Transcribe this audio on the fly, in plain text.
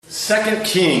2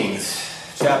 Kings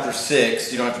chapter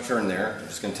 6, you don't have to turn there, I'm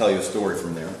just going to tell you a story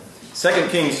from there. 2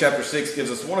 Kings chapter 6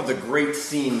 gives us one of the great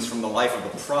scenes from the life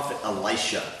of the prophet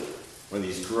Elisha. One of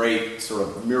these great sort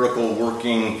of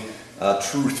miracle-working,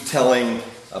 truth-telling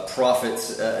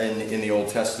prophets in the Old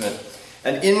Testament.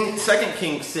 And in 2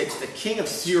 Kings 6, the king of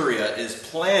Syria is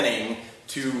planning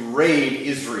to raid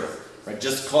Israel, right?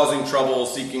 Just causing trouble,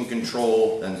 seeking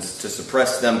control, and to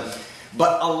suppress them.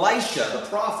 But Elisha, the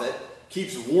prophet,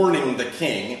 keeps warning the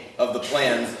king of the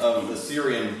plans of the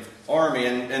Syrian army,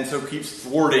 and so keeps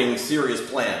thwarting Syria's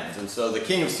plans. And so the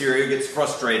king of Syria gets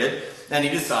frustrated, and he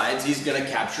decides he's going to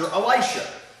capture Elisha.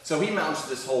 So he mounts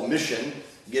this whole mission,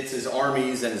 gets his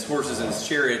armies and his horses and his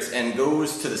chariots, and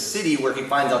goes to the city where he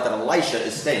finds out that Elisha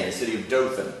is staying, the city of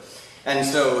Dothan. And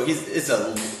so it's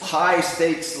a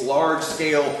high-stakes,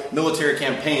 large-scale military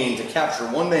campaign to capture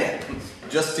one man,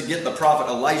 just to get the prophet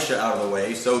Elisha out of the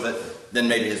way so that then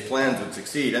maybe his plans would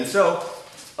succeed. And so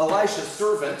Elisha's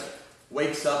servant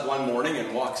wakes up one morning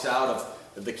and walks out of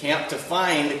the camp to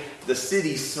find the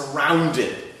city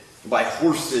surrounded by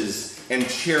horses and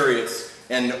chariots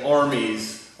and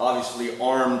armies, obviously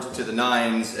armed to the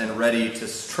nines and ready to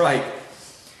strike.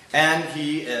 And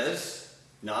he is,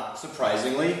 not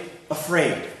surprisingly,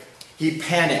 afraid. He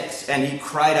panics and he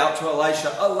cried out to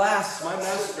Elisha, "Alas, my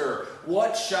master,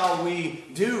 what shall we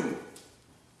do?"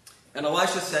 And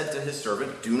Elisha said to his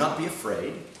servant, "Do not be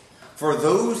afraid, for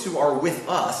those who are with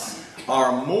us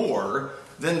are more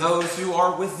than those who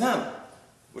are with them."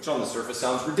 Which on the surface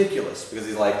sounds ridiculous, because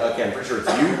he's like, okay, I'm pretty sure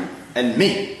it's you and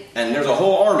me. And there's a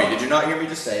whole army. Did you not hear me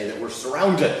just say that we're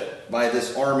surrounded by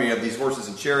this army of these horses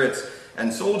and chariots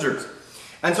and soldiers?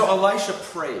 And so Elisha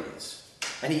prays,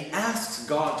 and he asks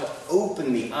God to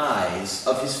open the eyes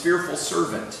of his fearful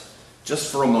servant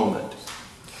just for a moment.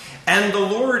 And the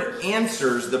Lord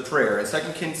answers the prayer. In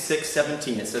 2 Kings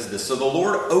 6:17 it says this, "So the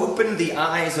Lord opened the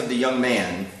eyes of the young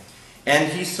man,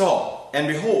 and he saw, and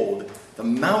behold, the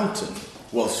mountain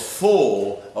was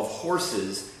full of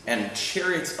horses and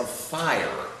chariots of fire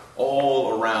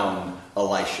all around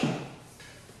Elisha."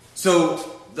 So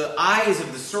the eyes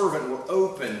of the servant were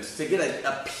opened to get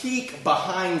a peek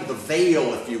behind the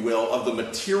veil, if you will, of the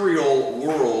material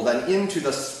world and into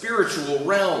the spiritual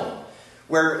realm,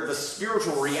 where the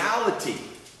spiritual reality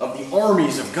of the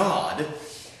armies of God,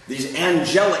 these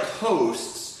angelic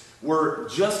hosts, were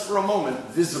just for a moment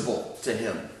visible to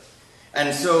him.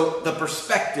 And so the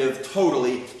perspective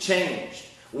totally changed.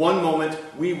 One moment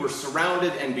we were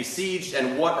surrounded and besieged,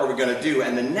 and what are we going to do?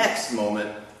 And the next moment,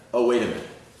 oh wait a minute,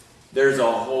 there's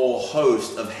a whole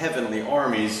host of heavenly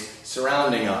armies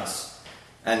surrounding us.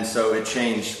 And so it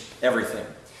changed everything.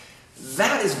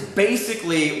 That is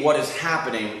basically what is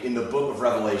happening in the book of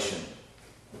Revelation.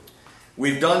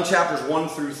 We've done chapters 1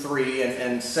 through 3,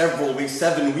 and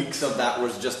 7 weeks of that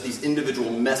was just these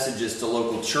individual messages to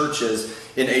local churches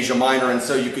in Asia Minor, and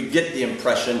so you could get the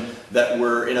impression that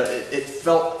it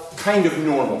felt kind of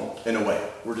normal in a way.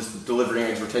 We're just delivering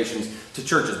exhortations to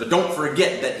churches. But don't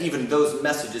forget that even those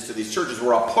messages to these churches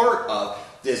were a part of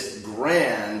this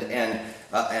grand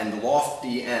and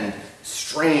lofty and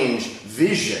strange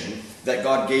vision that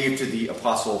God gave to the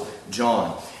Apostle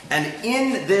John. And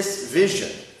in this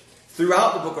vision,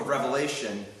 throughout the book of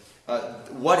Revelation,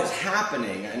 what is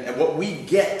happening and what we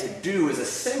get to do is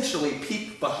essentially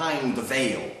peek behind the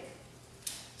veil,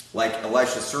 like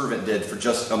Elisha's servant did for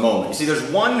just a moment. You see,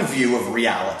 there's one view of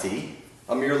reality,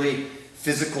 a merely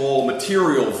physical,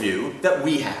 material view that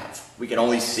we have. We can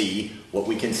only see what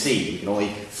we can see. We can only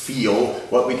feel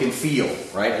what we can feel,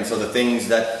 right? And so the things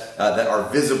that are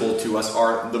visible to us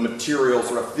are the material,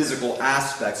 sort of physical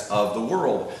aspects of the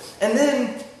world. And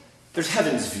then there's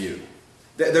heaven's view.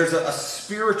 There's a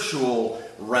spiritual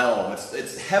realm.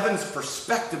 It's heaven's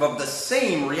perspective of the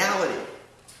same reality,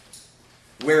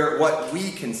 where what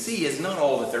we can see is not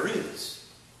all that there is.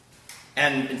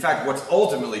 And in fact, what's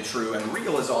ultimately true and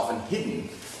real is often hidden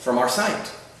from our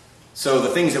sight. So the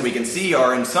things that we can see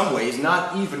are in some ways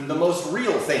not even the most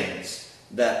real things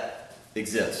that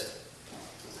exist.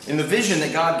 In the vision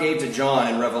that God gave to John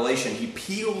in Revelation, he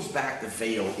peels back the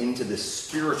veil into this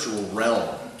spiritual realm,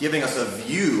 giving us a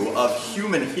view of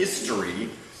human history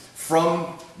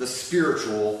from the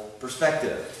spiritual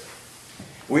perspective.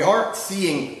 We aren't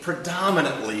seeing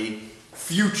predominantly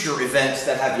future events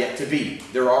that have yet to be.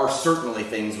 There are certainly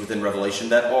things within Revelation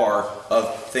that are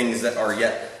of things that are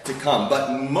yet to come.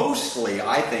 But mostly,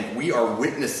 I think, we are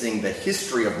witnessing the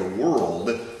history of the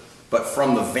world, but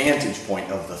from the vantage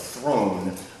point of the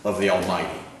throne of the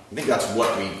Almighty. I think that's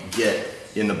what we get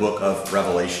in the book of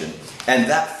Revelation. And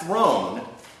that throne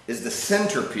is the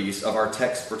centerpiece of our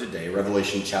text for today,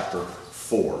 Revelation chapter 4.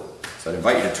 4. So I'd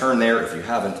invite you to turn there if you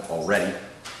haven't already.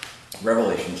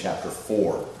 Revelation chapter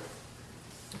 4.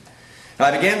 Now,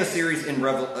 I began the series in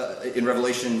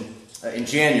Revelation in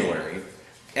January,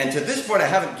 and to this point I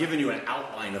haven't given you an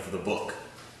outline of the book.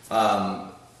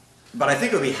 But I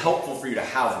think it would be helpful for you to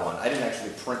have one. I didn't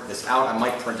actually print this out. I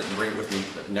might print it and bring it with me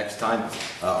next time,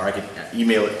 or I could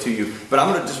email it to you. But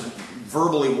I'm going to just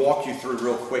verbally walk you through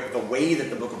real quick the way that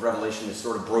the book of Revelation is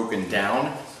sort of broken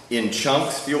down in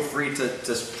chunks. Feel free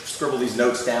to scribble these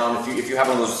notes down. If you have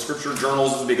one of those scripture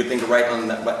journals, this would be a good thing to write on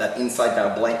that inside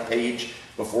down blank page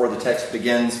before the text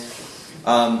begins.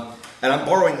 And I'm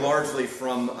borrowing largely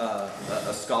from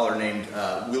a scholar named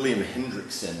William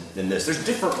Hendrickson in this. There's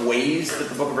different ways that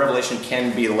the book of Revelation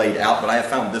can be laid out, but I have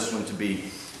found this one to be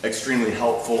extremely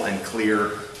helpful and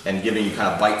clear and giving you kind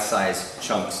of bite-sized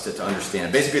chunks to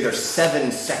understand. Basically, there's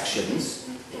 7 sections.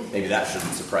 Maybe that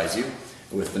shouldn't surprise you,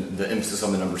 with the emphasis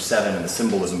on the number 7 and the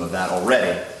symbolism of that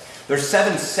already. There's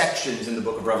 7 sections in the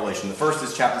book of Revelation. The first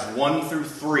is chapters 1 through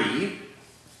 3,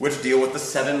 which deal with the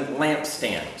 7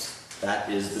 lampstands. That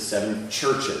is the 7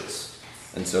 churches.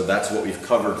 And so that's what we've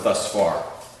covered thus far.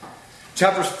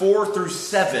 Chapters 4 through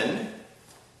 7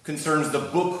 concerns the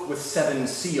book with 7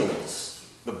 seals.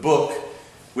 The book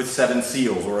with 7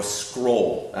 seals, or a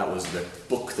scroll. That was the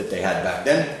book that they had back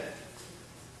then.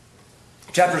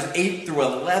 Chapters 8 through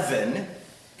 11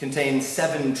 contain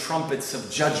 7 trumpets of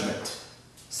judgment.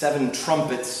 7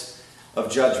 trumpets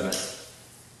of judgment.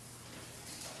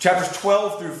 Chapters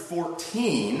 12 through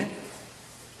 14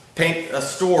 paint a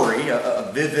story,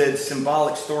 a vivid,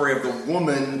 symbolic story of the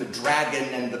woman, the dragon,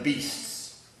 and the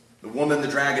beasts. The woman, the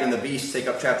dragon, and the beasts take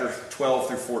up chapters 12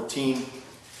 through 14.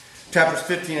 Chapters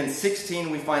 15 and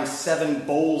 16, we find 7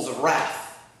 bowls of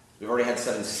wrath. We've already had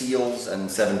 7 seals and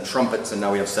 7 trumpets, and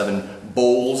now we have 7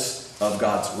 bowls of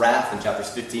God's wrath in chapters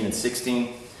 15 and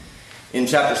 16. In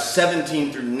chapters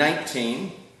 17 through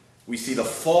 19, we see the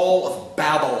fall of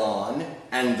Babylon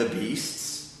and the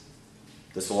beasts.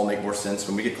 This will all make more sense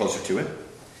when we get closer to it.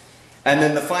 And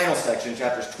then the final section,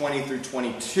 chapters 20 through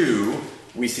 22,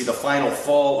 we see the final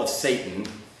fall of Satan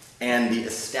and the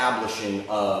establishing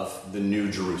of the New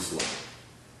Jerusalem.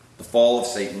 The fall of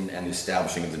Satan and the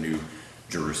establishing of the New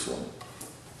Jerusalem.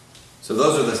 So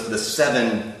those are the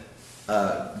 7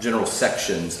 general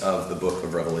sections of the book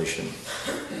of Revelation.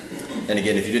 And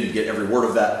again, if you didn't get every word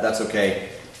of that, that's okay.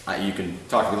 You can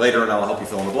talk to me later and I'll help you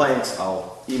fill in the blanks.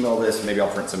 I'll email this. Maybe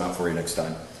I'll print some out for you next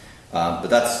time. But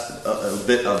that's a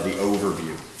bit of the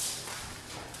overview.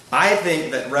 I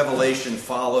think that Revelation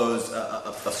follows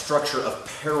a structure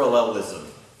of parallelism.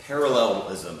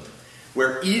 Parallelism.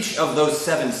 Where each of those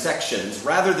 7 sections,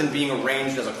 rather than being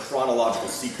arranged as a chronological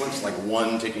sequence, like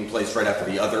one taking place right after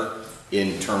the other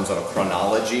in terms of a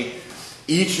chronology,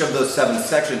 each of those 7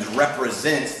 sections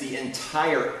represents the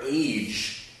entire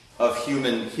age of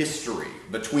human history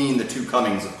between the 2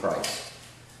 comings of Christ.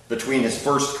 Between his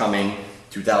first coming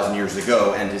 2,000 years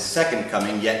ago and his second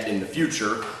coming yet in the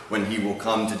future, when he will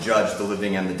come to judge the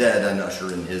living and the dead and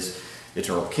usher in his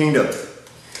eternal kingdom.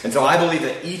 And so I believe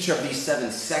that each of these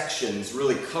 7 sections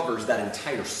really covers that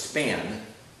entire span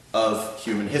of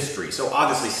human history. So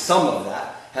obviously some of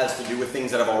that has to do with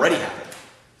things that have already happened.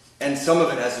 And some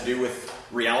of it has to do with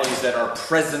realities that are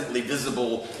presently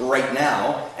visible right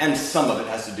now, and some of it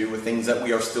has to do with things that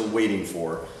we are still waiting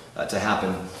for to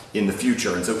happen in the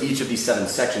future. And so each of these 7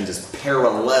 sections is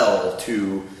parallel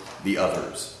to the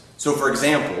others. So for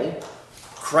example,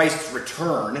 Christ's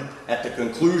return at the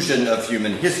conclusion of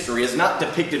human history is not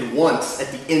depicted once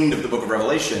at the end of the book of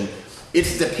Revelation.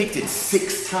 It's depicted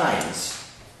 6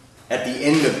 times at the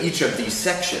end of each of these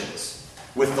sections,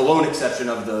 with the lone exception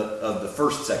of the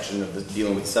first section of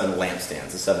dealing with 7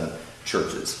 lampstands, the 7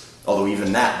 churches. Although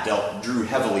even that drew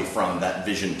heavily from that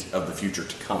vision of the future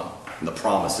to come and the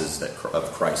promises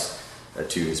of Christ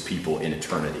to his people in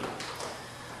eternity.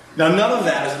 Now, none of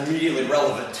that is immediately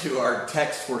relevant to our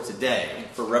text for today,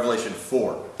 for Revelation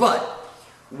 4. But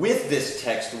with this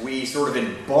text, we sort of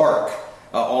embark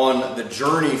on the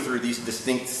journey through these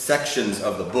distinct sections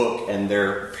of the book and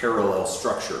their parallel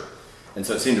structure. And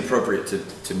so it seemed appropriate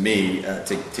to me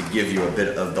to give you a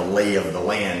bit of the lay of the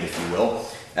land, if you will,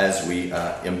 as we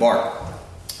embark.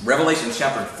 Revelation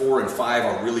chapter 4 and 5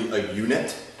 are really a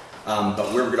unit,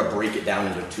 but we're going to break it down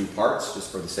into 2 parts,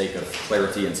 just for the sake of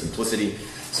clarity and simplicity.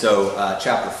 So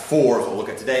chapter 4 is what we'll look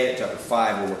at today, and chapter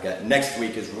 5 we'll look at next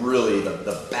week is really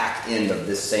the back end of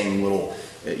this same little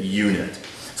unit.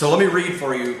 So let me read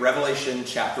for you Revelation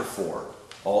chapter 4,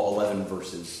 all 11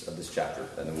 verses of this chapter,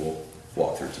 and then we'll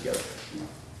walk through it together.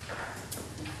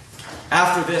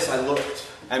 After this I looked,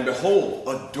 and behold,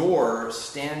 a door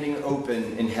standing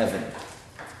open in heaven.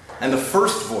 And the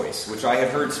first voice, which I had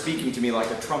heard speaking to me like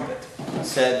a trumpet,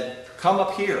 said, "Come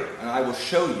up here, and I will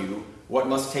show you what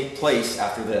must take place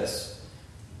after this."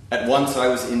 At once I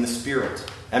was in the Spirit,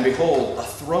 and behold, a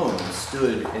throne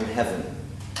stood in heaven,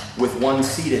 with one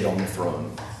seated on the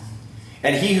throne.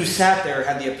 And he who sat there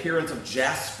had the appearance of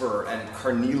jasper and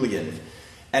carnelian,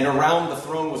 and around the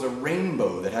throne was a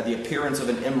rainbow that had the appearance of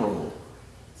an emerald.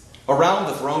 Around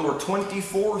the throne were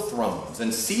 24 thrones,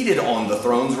 and seated on the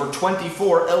thrones were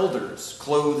 24 elders,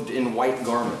 clothed in white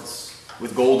garments,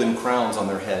 with golden crowns on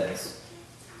their heads.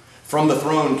 From the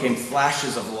throne came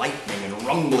flashes of lightning and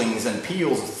rumblings and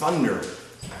peals of thunder.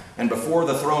 And before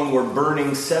the throne were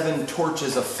burning 7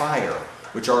 torches of fire,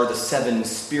 which are the 7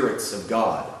 spirits of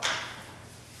God.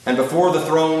 And before the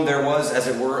throne there was, as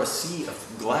it were, a sea of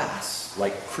glass,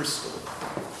 like crystal.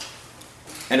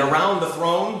 And around the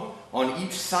throne, on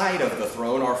each side of the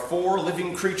throne, are 4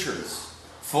 living creatures,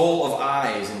 full of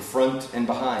eyes in front and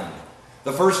behind.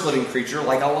 The first living creature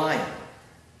like a lion,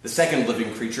 the second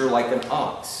living creature like an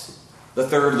ox, the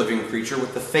third living creature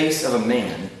with the face of a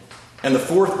man, and the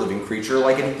fourth living creature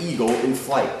like an eagle in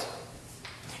flight.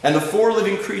 And the 4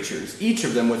 living creatures, each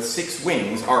of them with 6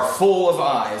 wings, are full of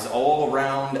eyes all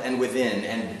around and within,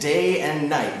 and day and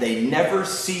night they never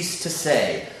cease to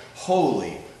say,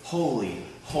 "Holy, holy,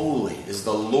 holy is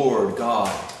the Lord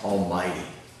God Almighty,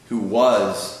 who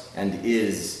was and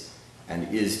is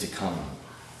to come."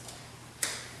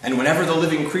 And whenever the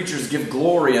living creatures give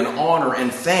glory and honor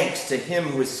and thanks to him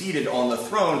who is seated on the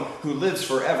throne, who lives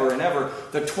forever and ever,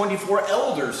 the 24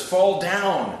 elders fall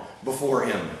down before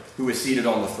him who is seated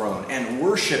on the throne and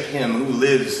worship him who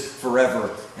lives forever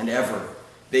and ever.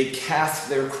 They cast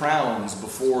their crowns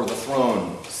before the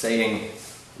throne, saying,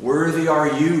 "Worthy are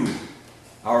you,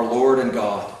 our Lord and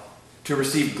God, to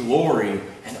receive glory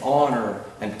and honor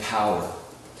and power.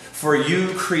 For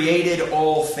you created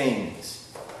all things,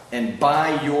 and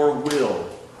by your will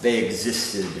they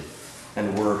existed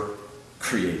and were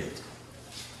created."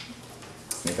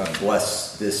 May God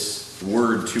bless this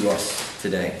word to us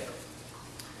today.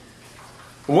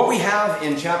 What we have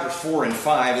in chapters 4 and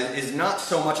 5 is not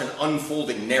so much an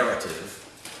unfolding narrative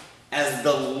as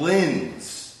the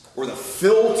lens or the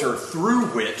filter through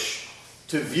which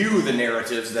to view the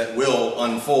narratives that will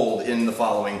unfold in the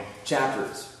following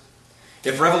chapters.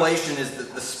 If Revelation is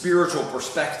the spiritual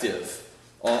perspective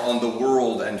on the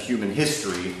world and human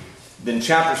history, then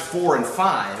chapters 4 and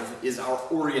 5 is our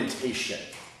orientation.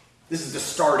 This is the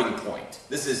starting point.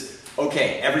 This is,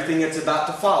 okay, everything that's about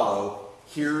to follow,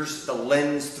 here's the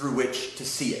lens through which to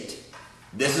see it.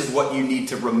 This is what you need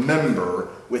to remember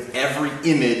with every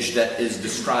image that is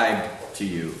described to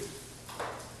you.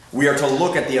 We are to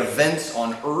look at the events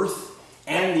on earth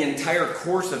and the entire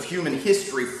course of human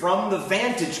history from the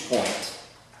vantage point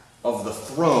of the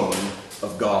throne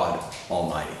of God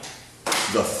Almighty.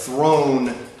 The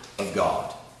throne of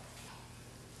God.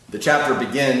 The chapter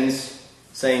begins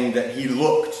saying that he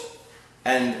looked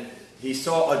and he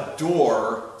saw a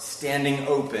door standing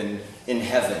open in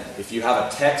heaven. If you have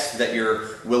a text that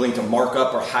you're willing to mark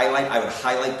up or highlight, I would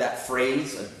highlight that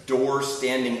phrase, a door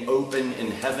standing open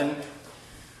in heaven.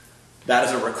 That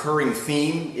is a recurring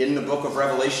theme in the book of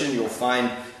Revelation. You'll find,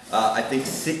 I think,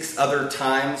 6 other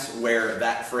times where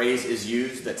that phrase is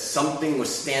used, that something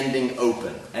was standing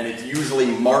open. And it usually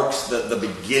marks the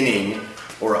beginning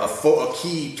or a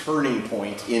key turning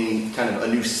point in kind of a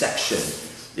new section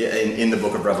in the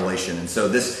book of Revelation. And so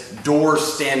this door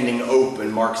standing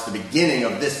open marks the beginning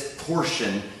of this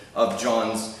portion of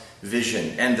John's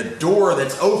vision. And the door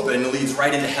that's open leads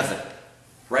right into heaven,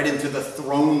 right into the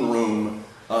throne room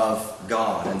of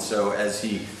God. And so as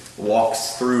he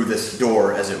walks through this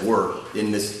door, as it were,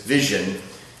 in this vision,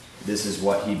 this is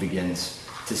what he begins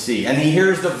to see. And he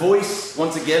hears the voice,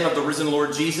 once again, of the risen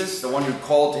Lord Jesus, the one who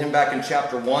called to him back in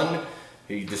chapter 1.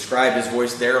 He described his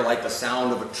voice there like the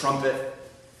sound of a trumpet.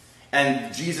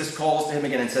 And Jesus calls to him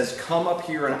again and says, "Come up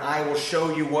here and I will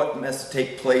show you what must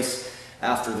take place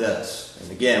after this."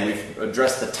 And again, we've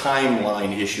addressed the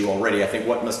timeline issue already. I think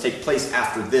what must take place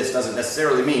after this doesn't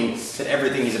necessarily mean that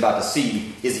everything he's about to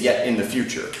see is yet in the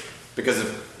future. Because,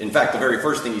 in fact, the very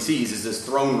first thing he sees is this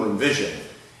throne room vision.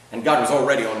 And God was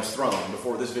already on his throne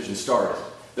before this vision started.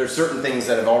 There's certain things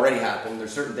that have already happened.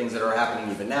 There's certain things that are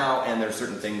happening even now. And there's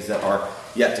certain things that are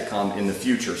yet to come in the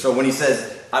future. So when he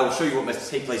says, "I will show you what must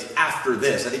take place after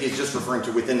this," I think he's just referring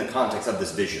to within the context of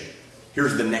this vision.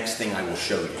 Here's the next thing I will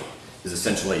show you, is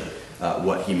essentially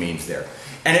what he means there.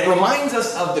 And it reminds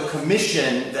us of the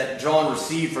commission that John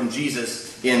received from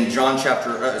Jesus in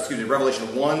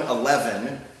Revelation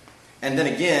 1:11, and then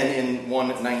again in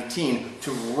 1:19,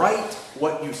 to write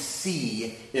what you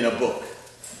see in a book.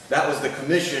 That was the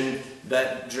commission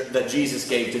that Jesus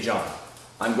gave to John.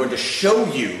 I'm going to show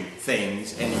you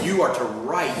things, and you are to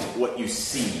write what you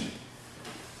see.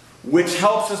 Which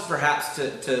helps us perhaps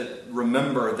to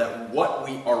remember that what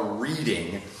we are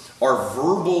reading are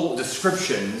verbal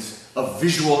descriptions of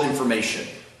visual information.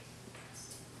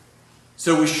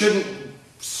 So we shouldn't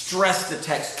stress the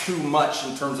text too much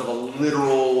in terms of a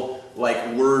literal,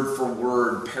 like word for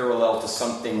word parallel to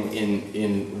something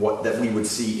in what that we would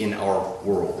see in our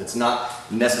world. It's not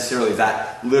necessarily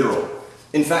that literal.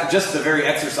 In fact, just the very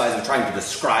exercise of trying to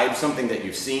describe something that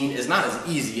you've seen is not as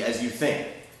easy as you think.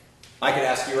 I could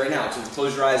ask you right now to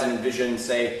close your eyes and envision,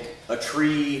 say, a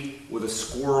tree with a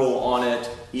squirrel on it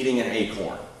eating an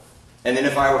acorn. And then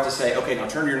if I were to say, okay, now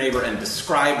turn to your neighbor and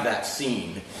describe that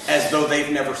scene as though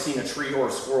they've never seen a tree or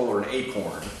a squirrel or an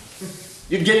acorn,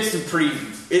 you'd get some pretty...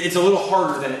 It's a little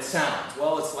harder than it sounds.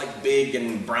 Well, it's like big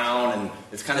and brown, and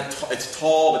it's kind of it's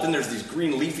tall, but then there's these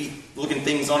green leafy-looking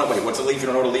things on it. Wait, what's a leaf? You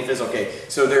don't know what a leaf is? Okay,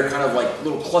 so they're kind of like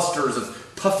little clusters of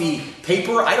puffy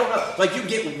paper. I don't know. Like, you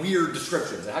get weird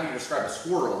descriptions. How do you describe a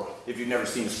squirrel if you've never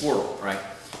seen a squirrel, right?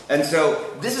 And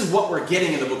so this is what we're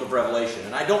getting in the book of Revelation.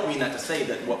 And I don't mean that to say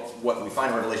that what we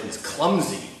find in Revelation is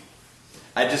clumsy.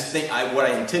 I just think what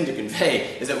I intend to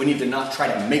convey is that we need to not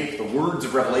try to make the words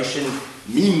of Revelation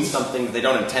mean something that they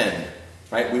don't intend.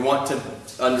 Right? We want to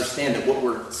understand that what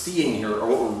we're seeing here, or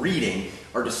what we're reading,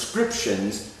 are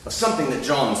descriptions of something that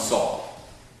John saw.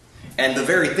 And the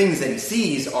very things that he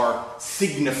sees are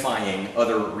signifying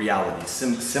other realities,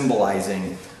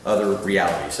 symbolizing other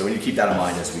realities. So we need to keep that in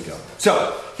mind as we go.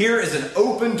 So, here is an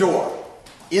open door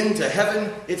into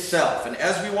heaven itself. And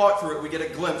as we walk through it, we get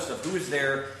a glimpse of who is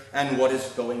there and what is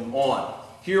going on.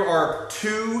 Here are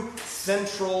two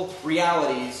central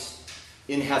realities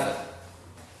in heaven.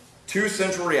 Two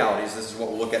central realities. This is what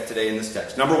we'll look at today in this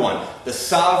text. Number one, the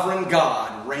sovereign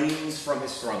God reigns from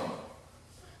his throne.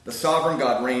 The sovereign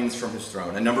God reigns from his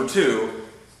throne. And number two,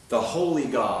 the holy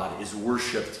God is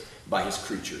worshipped by his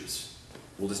creatures.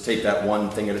 We'll just take that one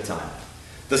thing at a time.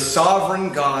 The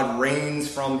sovereign God reigns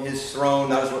from his throne.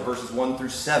 That is what verses 1 through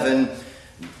 7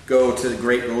 go to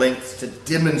great lengths to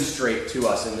demonstrate to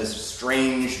us in this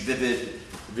strange, vivid,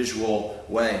 visual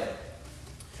way.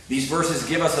 These verses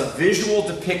give us a visual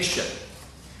depiction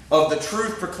of the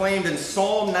truth proclaimed in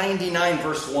Psalm 99,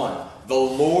 verse 1. The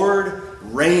Lord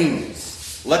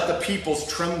reigns. Let the peoples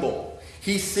tremble.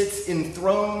 He sits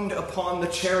enthroned upon the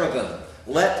cherubim.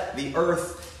 Let the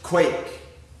earth quake.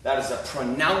 That is a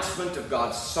pronouncement of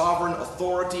God's sovereign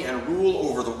authority and rule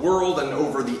over the world and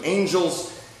over the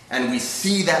angels. And we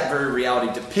see that very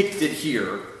reality depicted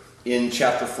here in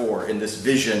chapter 4, in this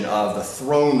vision of the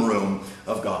throne room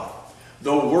of God.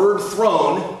 The word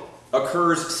throne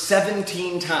occurs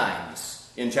 17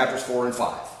 times in chapters 4 and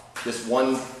 5. This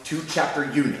 1-2 chapter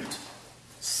unit.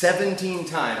 17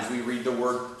 times we read the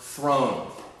word throne.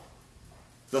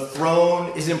 The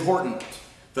throne is important.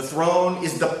 The throne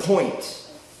is the point.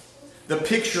 The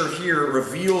picture here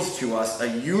reveals to us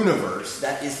a universe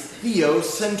that is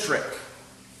theocentric.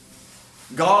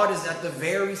 God is at the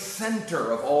very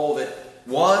center of all that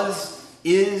was,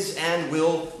 is, and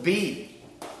will be.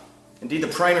 Indeed, the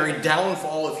primary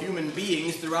downfall of human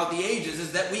beings throughout the ages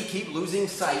is that we keep losing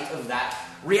sight of that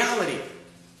reality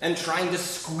and trying to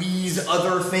squeeze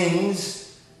other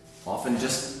things, often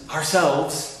just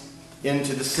ourselves,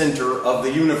 into the center of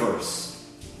the universe.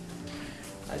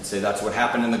 I'd say that's what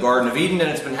happened in the Garden of Eden, and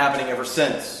it's been happening ever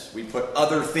since. We put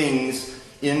other things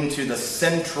into the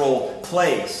central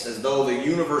place, as though the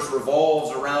universe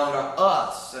revolves around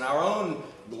us and our own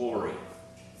glory.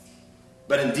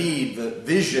 But indeed, the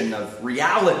vision of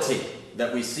reality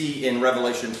that we see in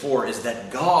Revelation 4 is that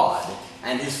God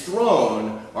and his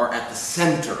throne are at the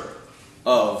center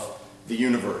of the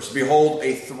universe. Behold,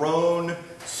 a throne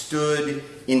stood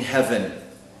in heaven,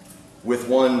 with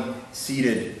one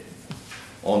seated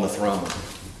on the throne.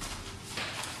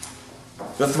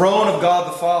 The throne of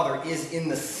God the Father is in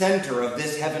the center of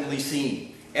this heavenly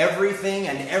scene. Everything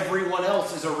and everyone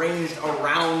else is arranged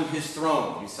around his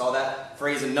throne. We saw that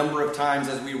phrase a number of times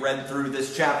as we read through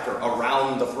this chapter.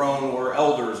 Around the throne were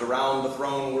elders. Around the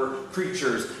throne were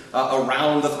creatures.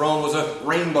 Around the throne was a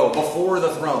rainbow. Before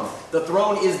the throne. The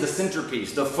throne is the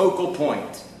centerpiece, the focal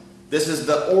point. This is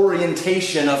the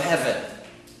orientation of heaven,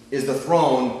 is the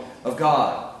throne of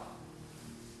God.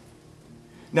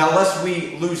 Now, lest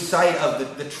we lose sight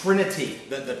of the Trinity,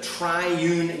 the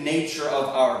triune nature of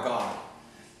our God,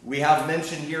 we have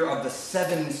mention here of the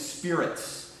 7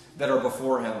 spirits that are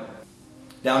before him.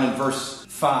 Down in verse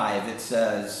 5, it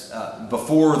says,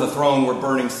 before the throne were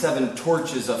burning 7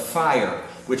 torches of fire,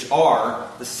 which are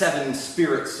the 7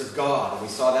 spirits of God. We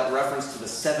saw that reference to the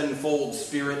 7-fold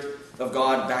Spirit of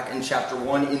God back in chapter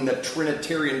 1 in the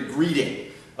Trinitarian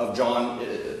greeting of John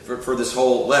for this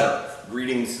whole letter.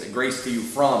 Greetings, grace to you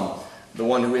from the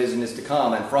one who is and is to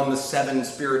come, and from the seven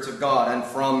spirits of God, and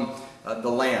from the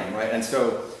Lamb, right? And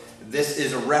so this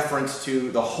is a reference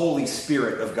to the Holy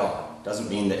Spirit of God. Doesn't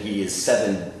mean that he is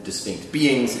seven distinct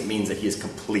beings. It means that he is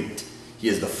complete. He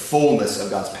is the fullness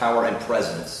of God's power and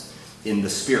presence in the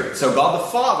Spirit. So God the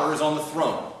Father is on the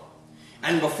throne.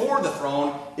 And before the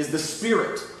throne is the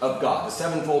Spirit of God, the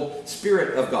sevenfold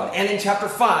Spirit of God. And in chapter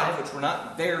 5, which we're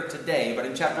not there today, but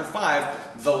in chapter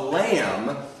 5, the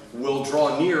Lamb will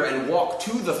draw near and walk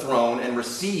to the throne and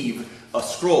receive a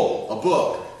scroll, a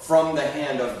book, from the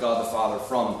hand of God the Father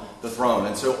from the throne.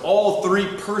 And so all three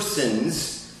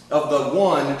persons of the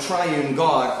one triune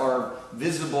God are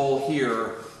visible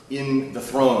here in the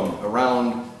throne,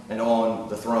 around and on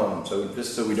the throne. So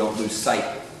just so we don't lose sight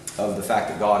of the fact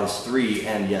that God is three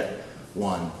and yet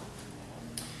one.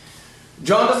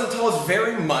 John doesn't tell us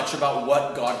very much about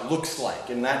what God looks like,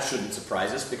 and that shouldn't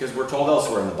surprise us because we're told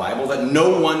elsewhere in the Bible that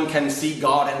no one can see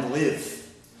God and live.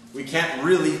 We can't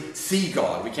really see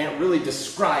God. We can't really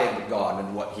describe God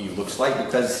and what he looks like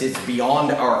because it's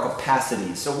beyond our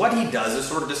capacity. So what he does is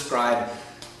sort of describe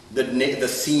the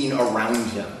scene around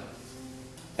him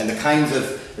and the kinds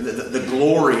of the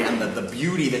glory and the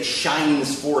beauty that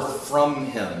shines forth from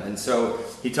him. And so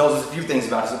he tells us a few things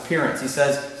about his appearance. He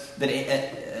says that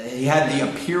he had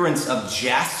the appearance of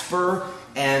jasper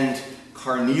and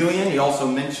carnelian. He also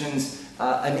mentions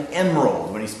an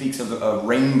emerald when he speaks of a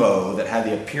rainbow that had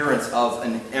the appearance of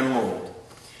an emerald.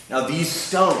 Now these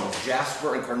stones,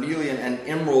 jasper and carnelian and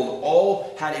emerald,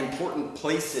 all had important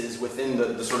places within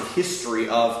the sort of history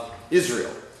of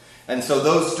Israel. And so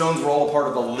those stones were all part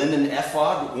of the linen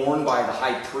ephod worn by the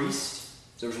high priest.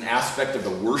 So there was an aspect of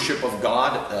the worship of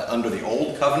God under the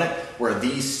Old Covenant where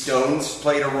these stones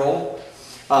played a role.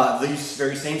 These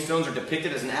very same stones are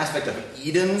depicted as an aspect of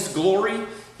Eden's glory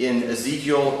in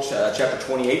Ezekiel chapter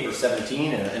 28, verse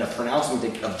 17, in a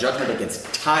pronouncement of judgment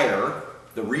against Tyre,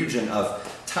 the region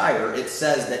of Tyre. It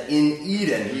says that in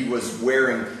Eden he was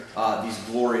wearing these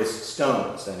glorious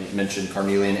stones. And he mentioned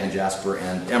carnelian and jasper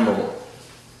and emerald.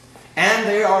 And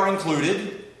they are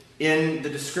included in the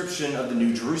description of the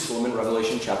New Jerusalem in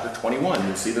Revelation chapter 21.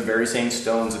 You'll see the very same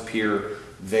stones appear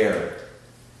there.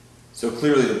 So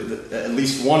clearly, at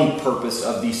least one purpose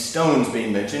of these stones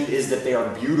being mentioned is that they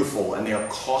are beautiful and they are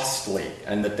costly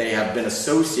and that they have been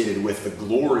associated with the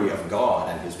glory of God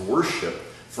and his worship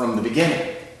from the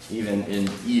beginning, even in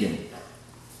Eden.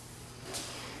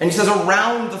 And he says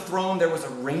around the throne there was a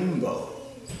rainbow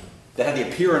that had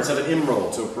the appearance of an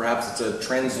emerald, so perhaps it's a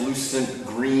translucent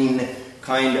green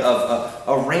kind of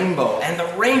a rainbow. And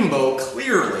the rainbow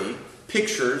clearly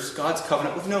pictures God's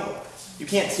covenant with Noah. You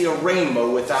can't see a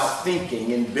rainbow without thinking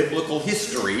in biblical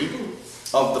history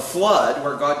of the flood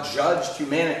where God judged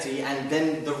humanity and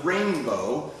then the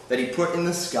rainbow that he put in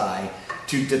the sky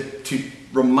to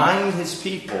remind his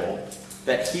people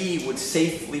that he would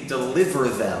safely deliver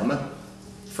them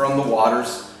from the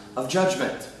waters of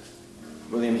judgment.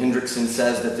 William Hendrickson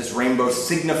says that this rainbow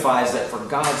signifies that for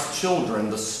God's children,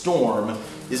 the storm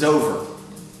is over.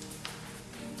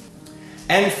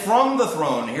 And from the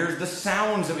throne, here's the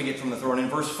sounds that we get from the throne in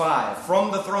verse 5.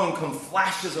 From the throne come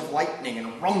flashes of lightning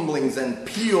and rumblings and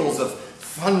peals of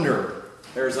thunder.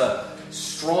 There's a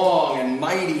strong and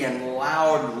mighty and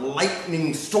loud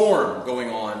lightning storm going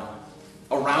on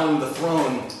around the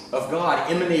throne of God,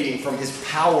 emanating from his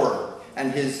power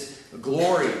and his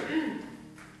glory.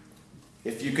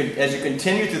 As you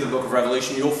continue through the book of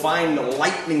Revelation, you'll find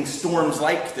lightning storms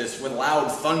like this with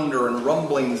loud thunder and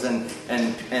rumblings and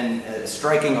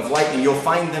striking of lightning. You'll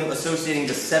find them associating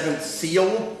the seventh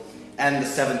seal and the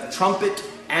seventh trumpet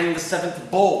and the seventh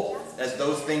bowl. As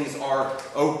those things are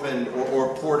opened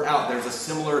or poured out, there's a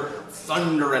similar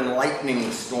thunder and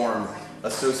lightning storm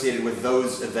associated with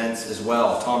those events as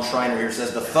well. Tom Schreiner here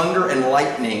says, the thunder and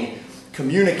lightning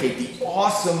communicate the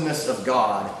awesomeness of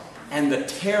God and the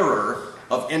terror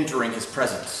of entering his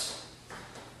presence.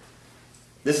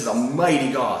 This is a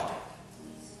mighty God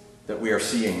that we are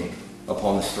seeing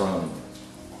upon this throne.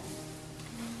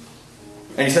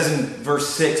 And he says in verse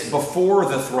 6, before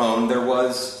the throne there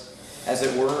was, as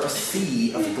it were, a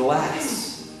sea of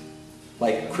glass,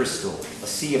 like crystal. A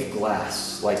sea of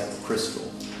glass, like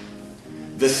crystal.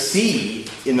 The sea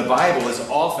in the Bible is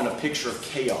often a picture of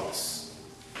chaos.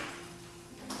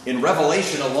 In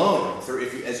Revelation alone,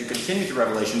 as you continue through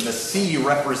Revelation, the sea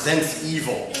represents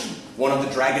evil. One of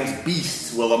the dragon's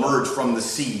beasts will emerge from the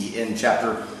sea in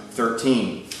chapter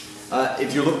 13.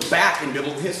 If you look back in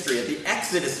biblical history at the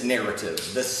Exodus narrative,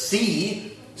 the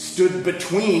sea stood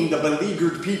between the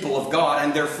beleaguered people of God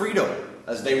and their freedom.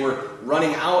 As they were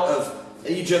running out of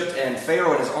Egypt and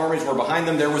Pharaoh and his armies were behind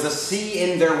them, there was a sea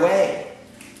in their way.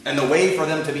 And the way for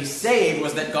them to be saved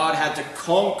was that God had to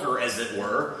conquer, as it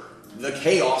were, the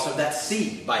chaos of that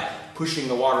sea by pushing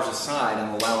the waters aside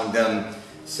and allowing them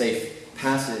safe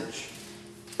passage.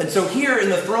 And so here in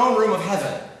the throne room of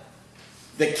heaven,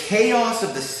 the chaos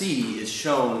of the sea is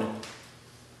shown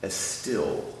as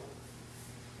still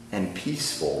and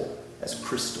peaceful as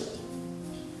crystal,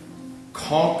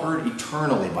 conquered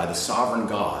eternally by the sovereign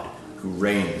God who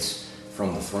reigns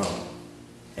from the throne.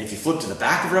 And if you flip to the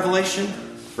back of Revelation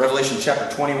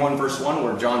chapter 21, verse 1,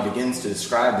 where John begins to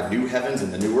describe the new heavens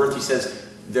and the new earth, he says,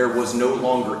 there was no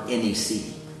longer any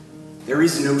sea. There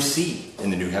is no sea in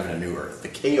the new heaven and new earth. The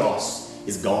chaos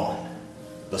is gone.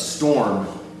 The storm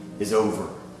is over.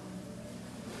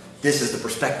 This is the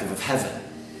perspective of heaven.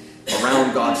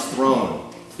 Around God's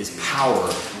throne is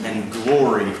power and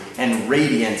glory and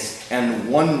radiance and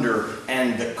wonder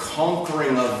and the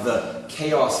conquering of the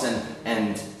chaos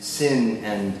and sin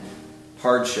and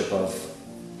hardship of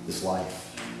this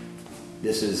life.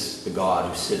 This is the God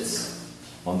who sits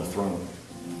on the throne.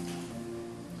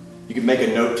 You can make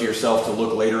a note to yourself to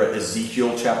look later at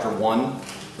Ezekiel chapter 1,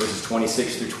 verses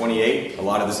 26 through 28. A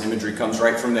lot of this imagery comes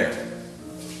right from there.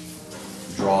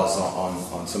 It draws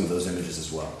on some of those images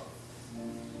as well.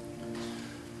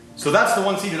 So that's the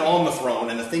one seated on the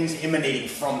throne and the things emanating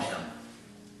from him.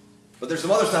 But there's some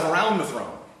other stuff around the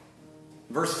throne.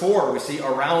 Verse 4, we see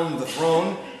around the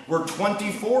throne were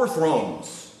 24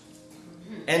 thrones.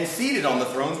 And seated on the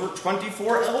thrones were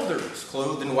 24 elders,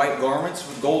 clothed in white garments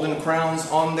with golden crowns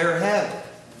on their head.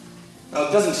 Now,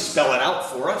 it doesn't spell it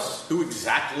out for us. Who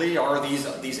exactly are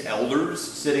these elders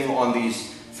sitting on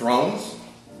these thrones?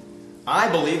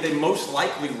 I believe they most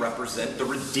likely represent the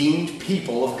redeemed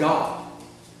people of God.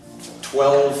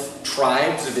 12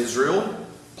 tribes of Israel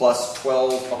plus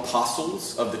 12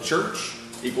 apostles of the church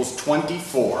equals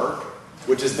 24,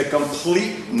 which is the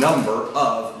complete number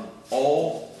of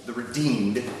all the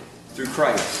redeemed through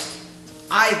Christ.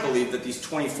 I believe that these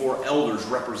 24 elders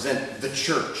represent the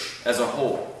church as a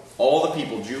whole. All the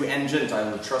people, Jew and Gentile,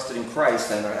 who have trusted in Christ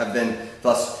and have been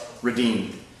thus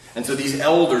redeemed. And so these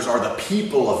elders are the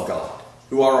people of God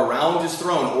who are around his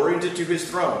throne, oriented to his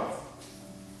throne.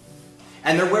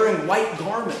 And they're wearing white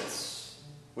garments,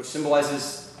 which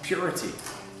symbolizes purity,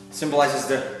 symbolizes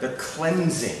the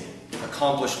cleansing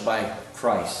accomplished by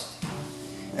Christ.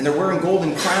 And they're wearing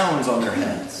golden crowns on their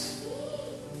heads,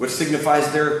 which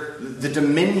signifies the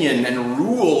dominion and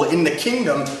rule in the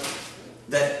kingdom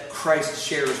that Christ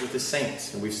shares with his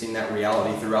saints. And we've seen that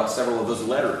reality throughout several of those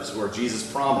letters where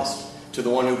Jesus promised to the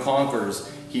one who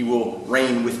conquers, he will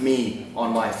reign with me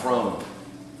on my throne.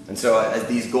 And so as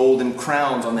these golden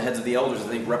crowns on the heads of the elders, I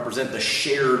think, represent the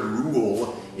shared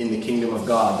rule in the kingdom of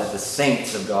God that the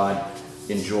saints of God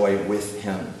enjoy with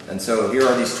him. And so here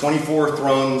are these 24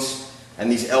 thrones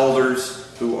and these elders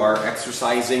who are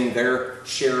exercising their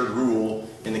shared rule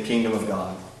in the kingdom of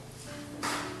God.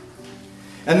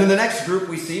 And then the next group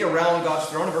we see around God's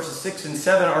throne in verses 6 and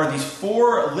 7 are these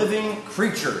 4 living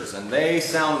creatures. And they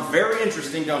sound very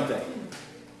interesting, don't they?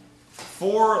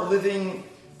 4 living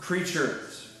creatures.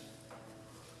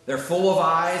 They're full of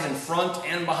eyes in front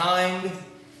and behind,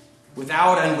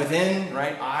 without and within,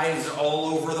 right? Eyes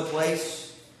all over the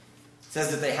place. It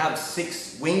says that they have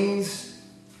 6 wings.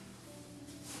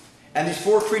 And these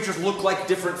 4 creatures look like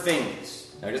different things.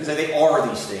 Now, it doesn't say they are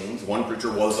these things. One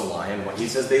creature was a lion. He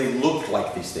says they looked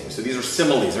like these things. So these are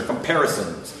similes, they're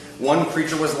comparisons. One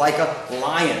creature was like a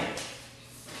lion.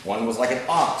 One was like an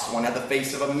ox. One had the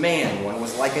face of a man. One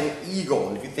was like an eagle.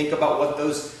 And if you think about what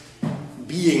those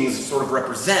beings sort of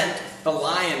represent, the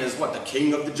lion is what? The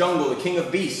king of the jungle, the king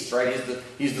of beasts, right?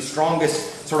 He's the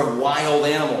strongest sort of wild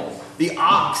animal. The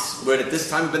ox would at this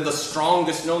time have been the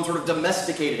strongest known sort of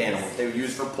domesticated animal they would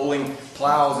use for pulling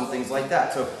plows and things like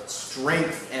that. So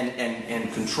strength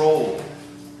and control.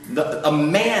 A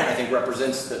man, I think,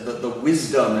 represents the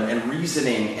wisdom and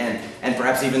reasoning and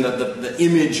perhaps even the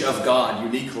image of God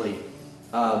uniquely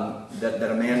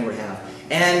that a man would have.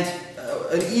 And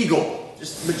an eagle,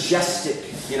 just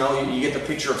majestic. You know, you get the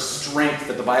picture of strength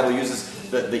that the Bible uses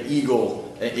the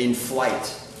eagle in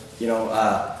flight. You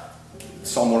know,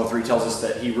 Psalm 103 tells us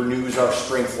that he renews our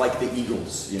strength like the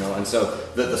eagles, you know, and so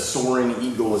the soaring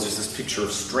eagle is just this picture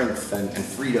of strength and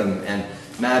freedom and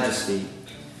majesty.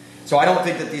 So I don't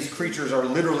think that these creatures are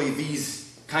literally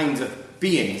these kinds of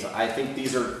beings. I think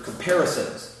these are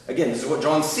comparisons. Again, this is what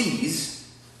John sees,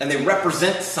 and they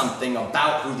represent something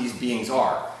about who these beings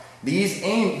are. These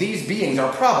beings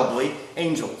are probably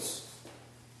angels.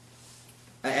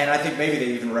 And I think maybe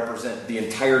they even represent the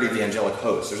entirety of the angelic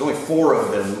host. There's only 4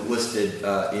 of them listed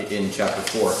in chapter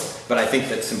 4. But I think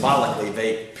that symbolically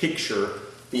they picture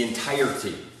the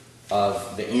entirety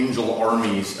of the angel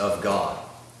armies of God.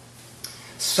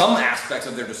 Some aspects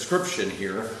of their description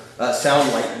here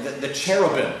sound like the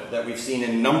cherubim that we've seen in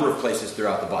a number of places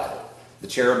throughout the Bible. The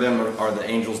cherubim are the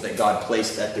angels that God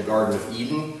placed at the Garden of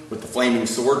Eden with the flaming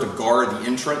sword to guard the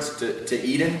entrance to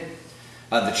Eden.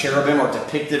 The cherubim are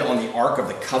depicted on the Ark of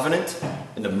the Covenant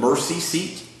in the mercy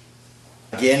seat.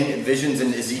 Again, visions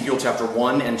in Ezekiel chapter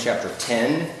 1 and chapter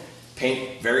 10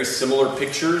 paint very similar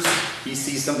pictures. He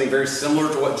sees something very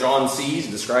similar to what John sees,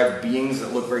 describe beings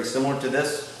that look very similar to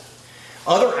this.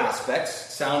 Other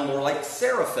aspects sound more like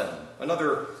seraphim,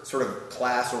 another sort of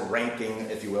class or ranking,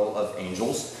 if you will, of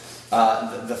angels.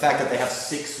 The fact that they have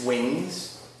 6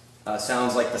 wings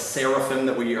sounds like the seraphim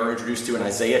that we are introduced to in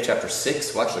Isaiah chapter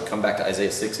 6. We'll actually come back to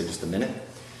Isaiah 6 in just a minute.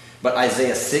 But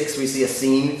Isaiah 6, we see a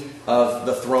scene of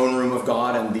the throne room of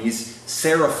God and these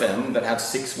seraphim that have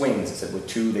 6 wings. It said with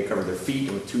 2 they covered their feet,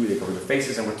 and with 2 they covered their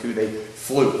faces, and with 2 they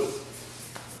flew.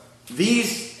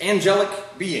 These angelic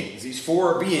beings, these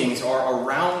 4 beings, are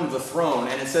around the throne,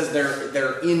 and it says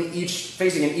they're in each,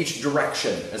 facing in each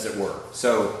direction, as it were.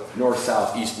 So north,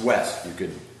 south, east, west, you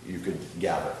could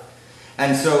gather.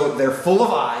 And so they're full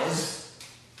of eyes,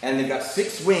 and they've got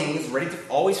 6 wings, ready to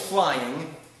always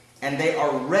flying, and they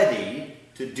are ready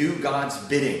to do God's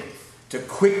bidding, to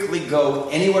quickly go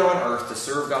anywhere on earth to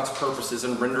serve God's purposes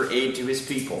and render aid to his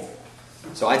people.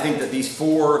 So I think that these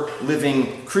 4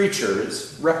 living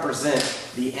creatures represent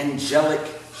the angelic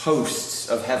hosts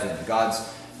of heaven, God's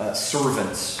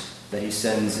servants that he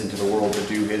sends into the world to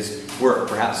do his work.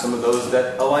 Perhaps some of those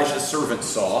that Elisha's servants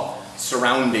saw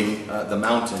surrounding the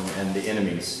mountain and the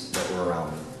enemies that were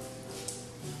around them.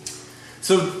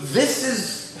 So this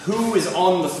is who is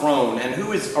on the throne and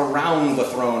who is around the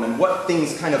throne and what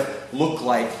things kind of look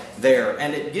like there.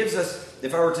 And it gives us,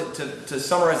 if I were to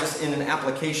summarize this in an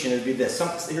application, it would be this.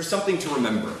 Here's something to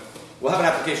remember. We'll have an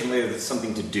application later that's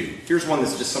something to do. Here's one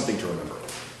that's just something to remember.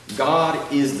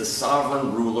 God is the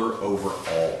sovereign ruler over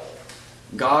all.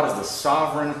 God is the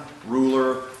sovereign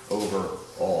ruler over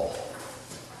all.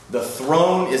 The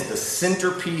throne is the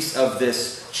centerpiece of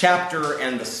this chapter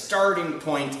and the starting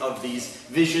point of these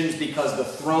visions, because the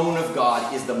throne of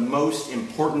God is the most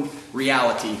important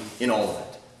reality in all of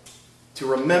it. To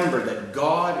remember that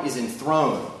God is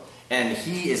enthroned and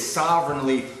he is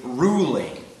sovereignly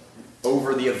ruling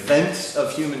over the events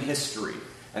of human history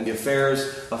and the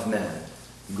affairs of men,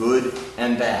 good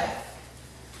and bad,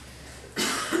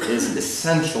 is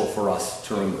essential for us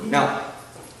to remember. Now,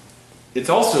 it's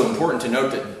also important to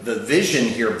note that the vision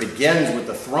here begins with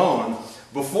the throne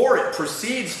before it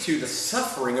proceeds to the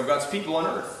suffering of God's people on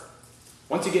earth.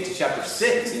 Once you get to chapter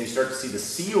 6 and you start to see the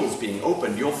seals being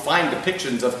opened, you'll find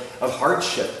depictions of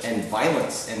hardship and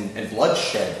violence and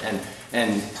bloodshed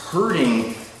and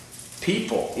hurting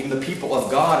people, even the people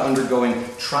of God undergoing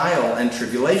trial and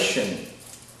tribulation.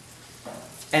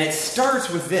 And it starts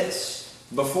with this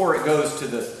before it goes to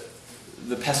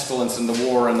the pestilence and the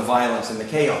war and the violence and the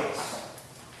chaos,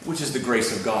 which is the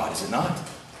grace of God, is it not?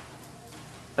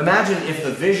 Imagine if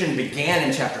the vision began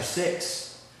in chapter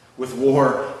 6 with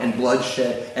war and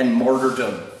bloodshed and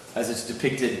martyrdom as it's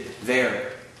depicted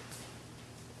there.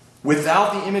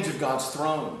 Without the image of God's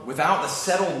throne, without the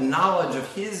settled knowledge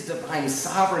of his divine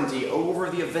sovereignty over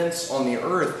the events on the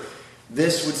earth,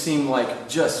 this would seem like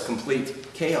just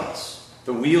complete chaos.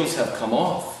 The wheels have come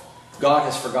off. God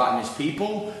has forgotten his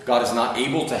people. God is not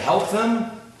able to help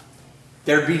them.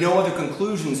 There'd be no other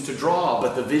conclusions to draw,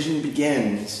 but the vision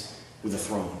begins with a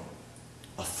throne.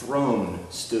 A throne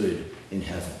stood in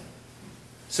heaven.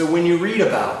 So when you read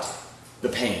about the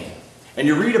pain, and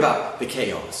you read about the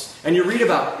chaos, and you read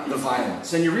about the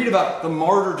violence, and you read about the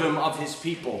martyrdom of his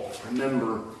people,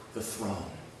 remember the throne.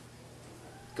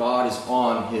 God is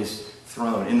on his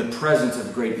throne. In the presence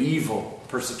of great evil,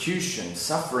 persecution,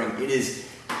 suffering, it is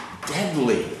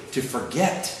deadly to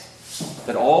forget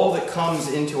that all that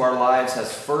comes into our lives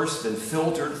has first been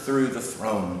filtered through the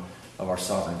throne of our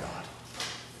sovereign God.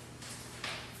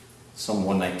 Psalm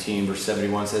 119, verse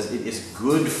 71 says, "It is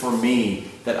good for me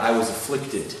that I was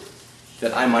afflicted,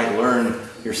 that I might learn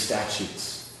your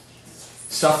statutes."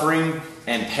 Suffering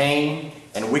and pain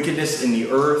and wickedness in the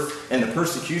earth and the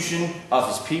persecution of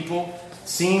his people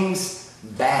seems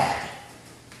bad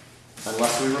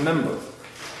unless we remember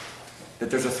that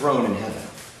there's a throne in heaven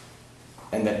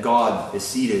and that God is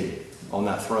seated on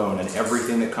that throne, and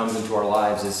everything that comes into our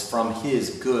lives is from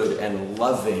his good and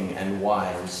loving and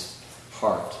wise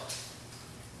heart.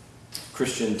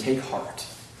 Christian, take heart.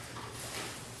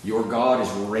 Your God is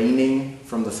reigning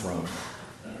from the throne.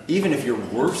 even if your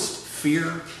worst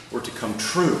fear were to come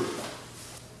true,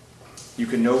 you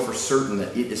can know for certain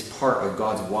that it is part of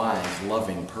God's wise,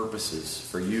 loving purposes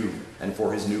for you and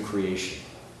for his new creation.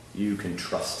 You can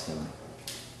trust him.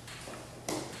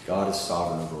 God is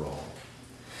sovereign over all.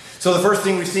 So the first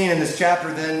thing we've seen in this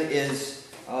chapter then is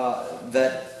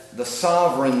that the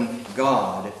sovereign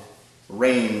God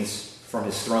reigns from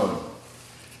his throne.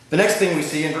 The next thing we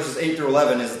see in verses 8 through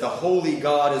 11 is that the holy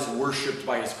God is worshipped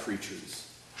by his creatures.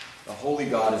 The holy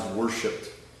God is worshipped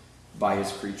by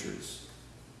his creatures.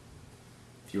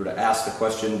 If you were to ask the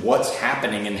question, what's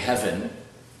happening in heaven?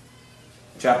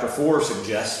 Chapter 4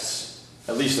 suggests,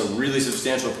 at least a really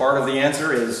substantial part of the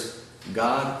answer is,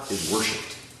 God is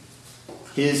worshipped.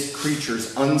 His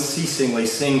creatures unceasingly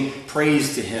sing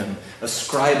praise to him,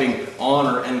 ascribing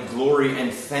honor and glory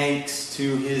and thanks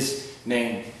to his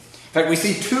name. In fact, we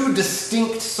see two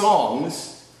distinct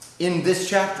songs in this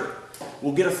chapter.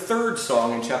 We'll get a third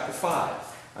song in chapter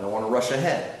 5. I don't want to rush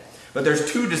ahead. But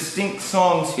there's two distinct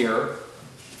songs here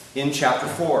in chapter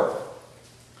 4.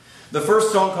 The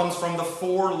first song comes from the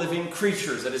four living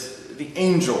creatures, that is, the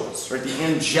angels, right? The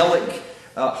angelic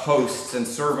hosts and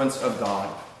servants of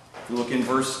God. If you look in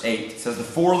verse 8, it says, the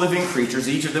four living creatures,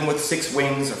 each of them with 6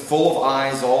 wings, are full of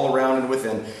eyes all around and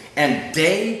within. And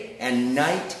day and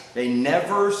night they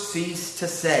never cease to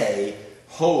say,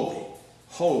 holy,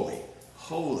 holy,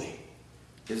 holy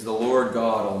is the Lord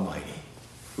God Almighty,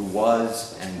 who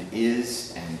was and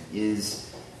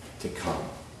is to come.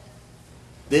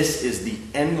 This is the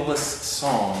endless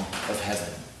song of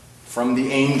heaven. From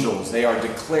the angels, they are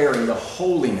declaring the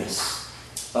holiness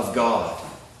of God.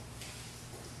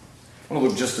 I want to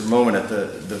look just a moment at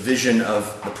the vision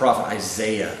of the prophet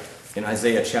Isaiah in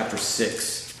Isaiah chapter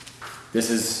 6. This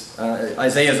is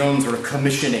Isaiah's own sort of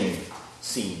commissioning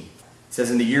scene. It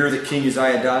says, in the year that King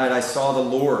Uzziah died, I saw the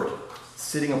Lord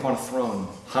sitting upon a throne,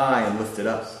 high and lifted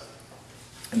up,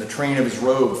 and the train of his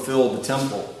robe filled the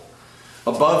temple.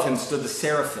 Above him stood the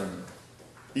seraphim.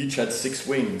 Each had 6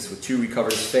 wings. With 2 he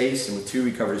covered his face, and with 2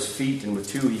 he covered his feet, and with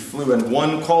 2 he flew. And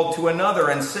one called to another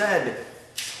and said,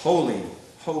 holy,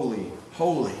 holy,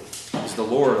 holy is the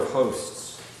Lord of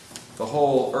hosts. The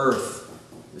whole earth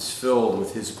is filled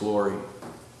with his glory.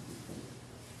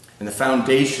 And the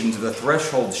foundations of the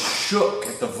threshold shook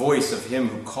at the voice of him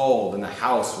who called, and the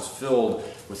house was filled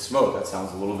with smoke. That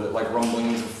sounds a little bit like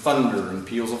rumblings of thunder and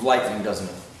peals of lightning, doesn't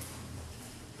it?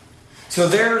 So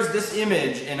there's this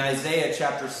image in Isaiah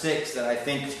chapter 6 that I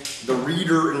think the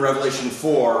reader in Revelation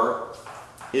 4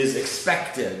 is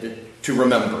expected to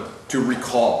remember, to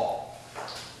recall.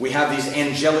 We have these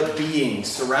angelic beings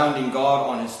surrounding God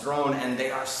on his throne, and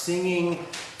they are singing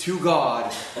to God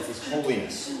of his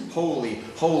holiness. Holy,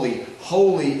 holy,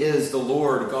 holy is the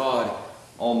Lord God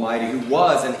Almighty, who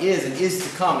was and is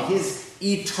to come. His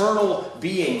eternal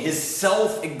being, his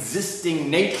self-existing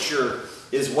nature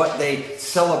is what they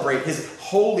celebrate. His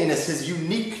holiness, his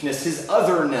uniqueness, his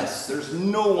otherness. There's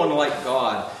no one like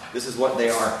God. This is what they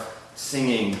are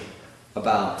singing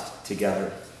about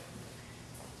together.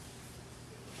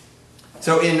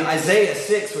 So in Isaiah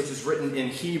 6, which is written in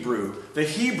Hebrew, the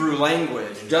Hebrew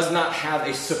language does not have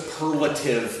a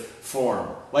superlative form.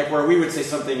 Like where we would say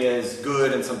something is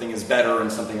good and something is better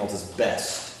and something else is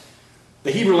best.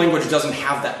 The Hebrew language doesn't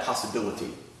have that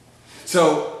possibility.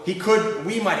 So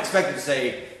we might expect it to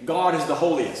say, God is the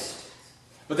holiest.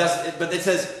 But it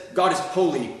says, God is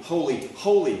holy, holy,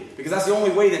 holy. Because that's the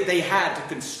only way that they had to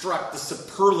construct the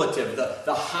superlative,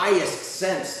 the highest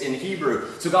sense in Hebrew.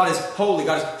 So God is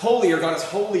holy, or God is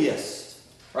holiest.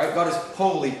 Right? God is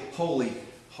holy, holy,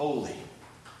 holy.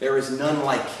 There is none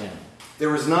like him.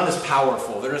 There is none as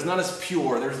powerful. There is none as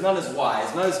pure. There is none as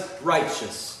wise. None as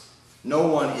righteous. No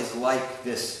one is like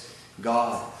this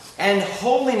God. And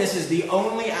holiness is the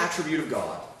only attribute of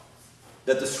God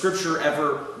that the Scripture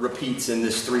ever repeats in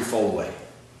this threefold way.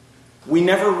 We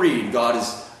never read God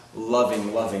is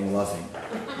loving, loving, loving.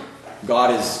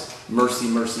 God is mercy,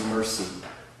 mercy, mercy.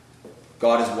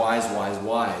 God is wise, wise,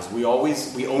 wise. We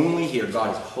only hear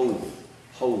God is holy,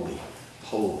 holy,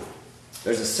 holy.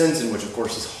 There's a sense in which, of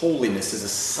course, his holiness is a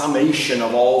summation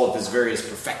of all of his various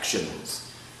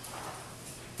perfections.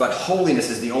 But holiness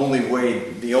is the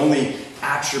only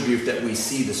attribute that we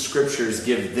see the Scriptures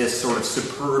give this sort of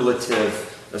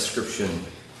superlative ascription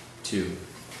to.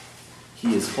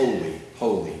 He is holy,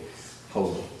 holy,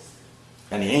 holy.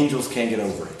 And the angels can't get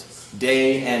over it.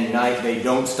 Day and night they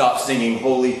don't stop singing,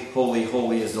 holy, holy,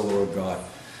 holy is the Lord God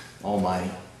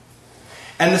Almighty.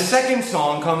 And the second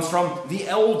song comes from the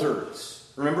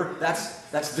elders. Remember,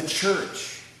 that's the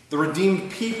church, the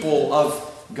redeemed people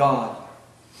of God.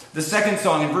 The second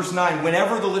song in verse 9,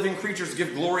 whenever the living creatures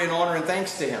give glory and honor and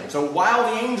thanks to him. So while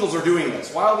the angels are doing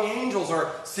this, while the angels are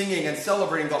singing and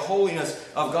celebrating the holiness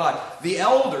of God, the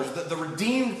elders, the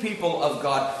redeemed people of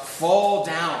God, fall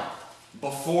down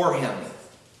before him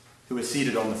who is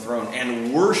seated on the throne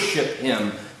and worship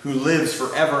him who lives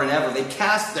forever and ever. They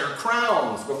cast their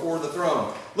crowns before the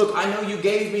throne. Look, I know you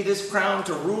gave me this crown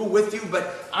to rule with you,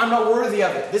 but I'm not worthy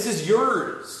of it. This is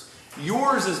yours.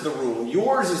 Yours is the rule.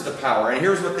 Yours is the power. And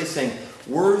here's what they sing.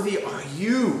 Worthy are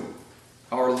you,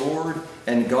 our Lord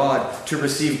and God, to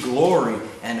receive glory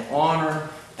and honor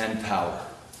and power.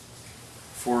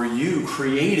 For you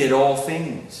created all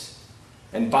things,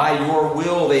 and by your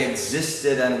will they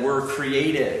existed and were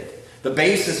created. The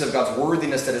basis of God's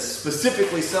worthiness that is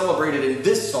specifically celebrated in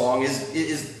this song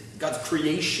is God's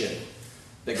creation.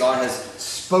 That God has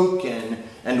spoken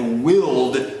and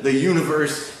willed the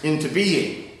universe into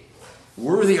being.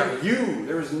 Worthy are you.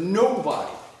 There is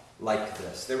nobody like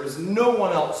this. There is no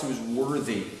one else who is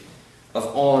worthy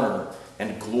of honor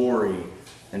and glory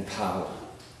and power.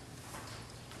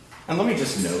 And let me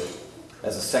just note,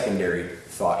 as a secondary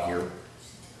thought here,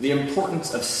 the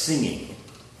importance of singing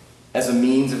as a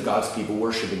means of God's people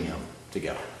worshiping him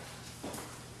together.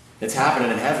 It's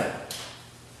happening in heaven.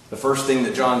 The first thing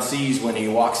that John sees when he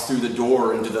walks through the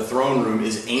door into the throne room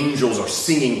is angels are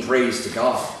singing praise to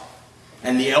God.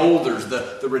 And the elders,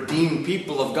 the redeemed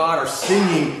people of God, are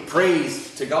singing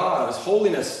praise to God, of his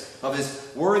holiness, of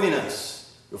his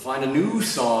worthiness. You'll find a new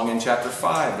song in chapter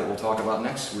 5 that we'll talk about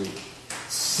next week.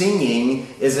 Singing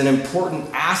is an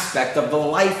important aspect of the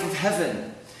life of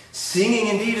heaven. Singing,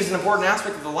 indeed, is an important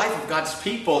aspect of the life of God's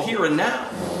people here and now.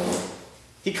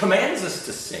 He commands us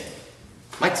to sing.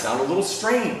 Might sound a little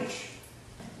strange.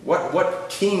 What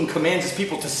king commands his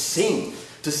people to sing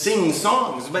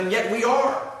songs? But yet we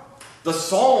are. The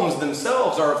Psalms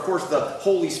themselves are, of course, the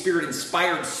Holy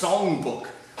Spirit-inspired songbook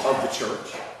of the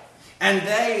church. And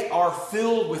they are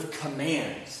filled with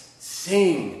commands.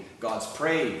 Sing God's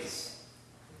praise.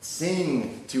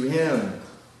 Sing to him.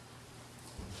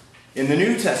 In the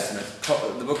New Testament,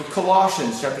 the book of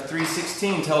Colossians, chapter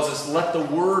 3:16, tells us, let the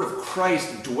word of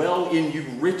Christ dwell in you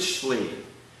richly,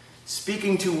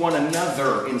 speaking to one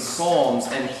another in psalms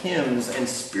and hymns and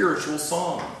spiritual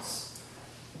songs,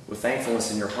 with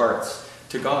thankfulness in your hearts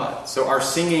to God. So our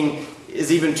singing is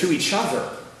even to each other,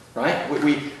 right?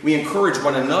 We encourage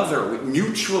one another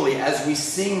mutually as we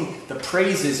sing the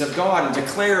praises of God and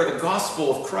declare the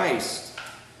gospel of Christ.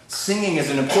 Singing is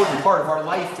an important part of our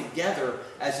life together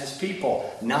as his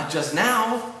people, not just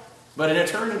now, but in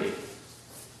eternity.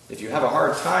 If you have a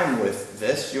hard time with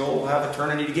this, you'll have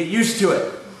eternity to get used to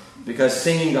it, because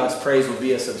singing God's praise will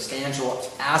be a substantial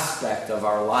aspect of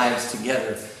our lives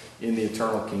together in the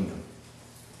eternal kingdom.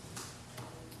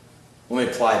 Let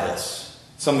me apply this.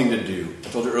 Something to do. I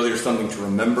told you earlier, something to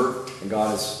remember, and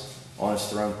God is on his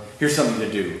throne. Here's something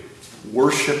to do.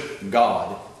 Worship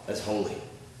God as holy.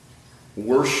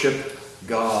 Worship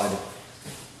God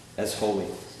as holy.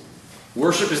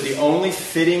 Worship is the only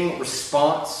fitting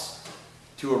response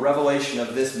to a revelation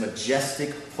of this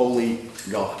majestic, holy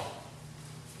God.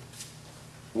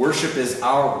 Worship is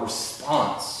our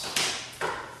response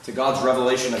to God's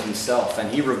revelation of himself.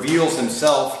 And he reveals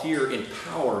himself here in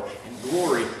power and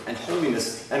glory and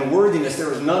holiness and worthiness.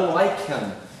 There is none like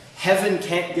him. Heaven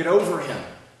can't get over him.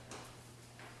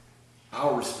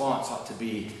 Our response ought to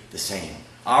be the same.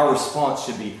 Our response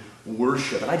should be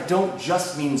worship. And I don't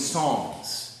just mean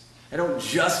songs. I don't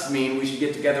just mean we should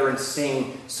get together and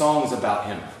sing songs about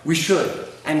him. We should,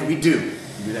 and we do.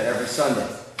 We do that every Sunday.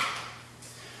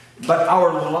 But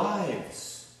our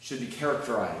lives should be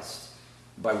characterized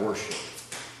by worship.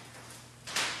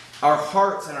 Our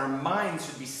hearts and our minds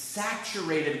should be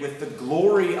saturated with the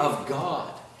glory of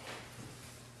God.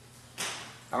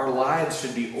 Our lives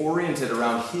should be oriented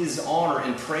around his honor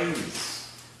and praise.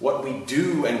 What we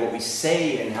do and what we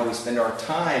say and how we spend our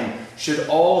time should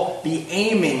all be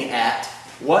aiming at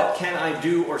what can I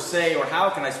do or say, or how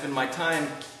can I spend my time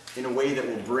in a way that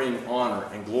will bring honor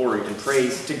and glory and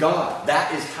praise to God.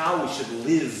 That is how we should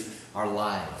live our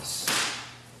lives.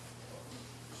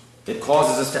 It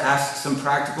causes us to ask some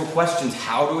practical questions.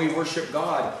 How do we worship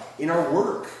God in our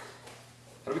work?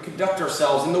 How do we conduct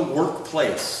ourselves in the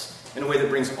workplace in a way that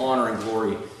brings honor and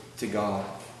glory to God?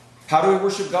 How do we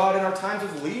worship God in our times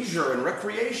of leisure and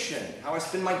recreation? How I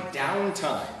spend my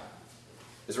downtime?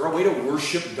 Is there a way to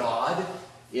worship God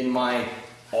in my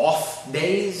off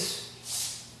days?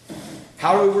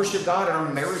 How do we worship God in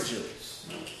our marriages,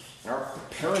 in our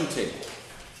parenting?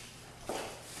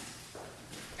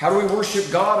 How do we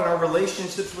worship God in our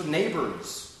relationships with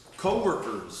neighbors,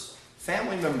 co-workers,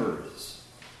 family members?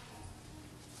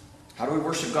 How do we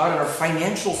worship God in our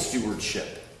financial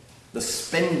stewardship? The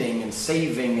spending and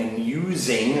saving and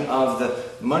using of the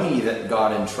money that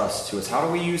God entrusts to us. How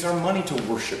do we use our money to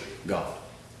worship God?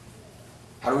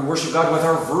 How do we worship God with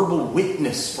our verbal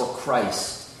witness for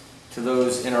Christ to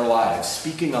those in our lives,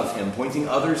 speaking of Him, pointing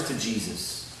others to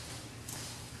Jesus?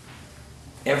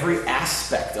 Every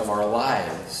aspect of our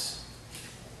lives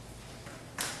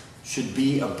should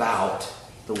be about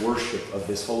the worship of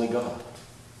this holy God.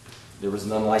 There was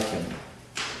none like Him.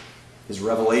 His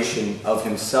revelation of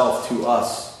Himself to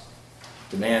us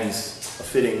demands a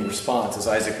fitting response, as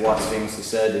Isaac Watts famously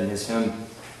said in his hymn,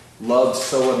 "Love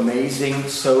so amazing,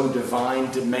 so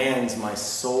divine, demands my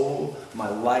soul, my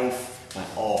life, my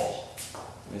all."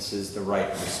 This is the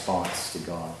right response to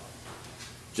God.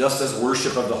 Just as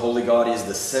worship of the holy God is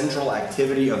the central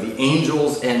activity of the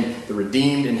angels and the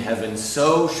redeemed in heaven,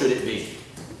 so should it be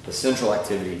the central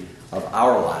activity of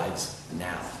our lives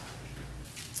now.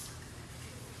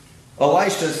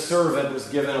 Elisha's servant was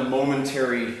given a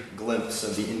momentary glimpse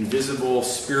of the invisible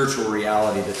spiritual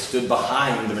reality that stood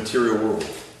behind the material world.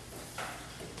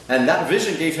 And that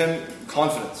vision gave him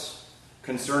confidence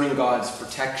concerning God's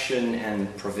protection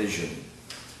and provision.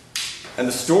 And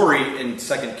the story in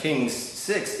 2 Kings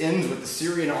 6 ends with the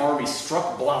Syrian army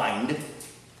struck blind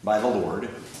by the Lord,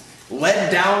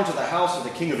 led down to the house of the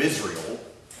king of Israel,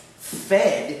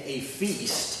 fed a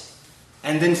feast,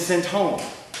 and then sent home.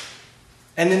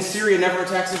 And then Syria never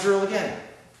attacks Israel again.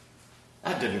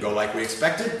 That didn't go like we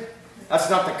expected. That's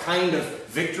not the kind of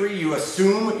victory you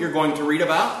assume you're going to read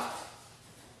about.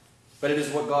 But it is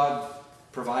what God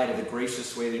provided, the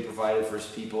gracious way that He provided for His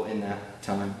people in that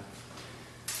time.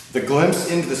 The glimpse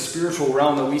into the spiritual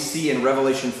realm that we see in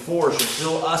Revelation 4 should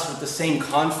fill us with the same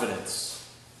confidence.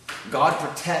 God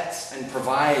protects and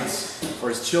provides for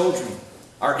His children.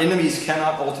 Our enemies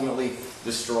cannot ultimately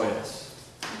destroy us.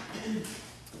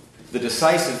 The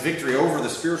decisive victory over the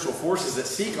spiritual forces that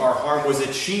seek our harm was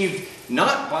achieved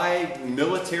not by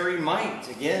military might.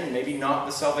 Again, maybe not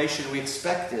the salvation we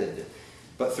expected,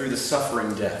 but through the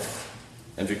suffering death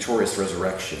and victorious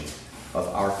resurrection of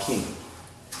our King.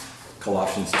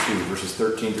 Colossians 2, verses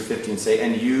 13 through 15 say,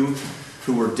 "And you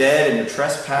who were dead in your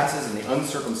trespasses and the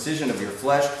uncircumcision of your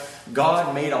flesh,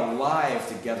 God made alive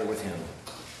together with Him,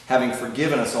 having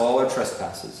forgiven us all our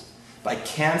trespasses, by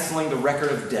canceling the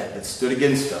record of debt that stood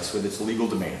against us with its legal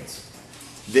demands.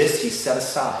 This He set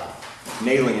aside,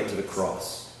 nailing it to the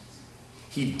cross.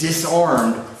 He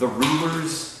disarmed the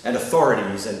rulers and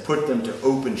authorities and put them to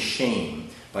open shame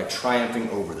by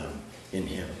triumphing over them in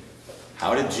Him."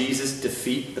 How did Jesus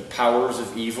defeat the powers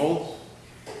of evil?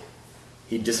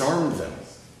 He disarmed them.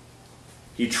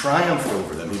 He triumphed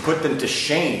over them. He put them to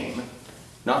shame,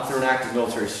 not through an act of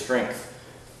military strength,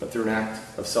 but through an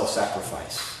act of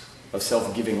self-sacrifice, of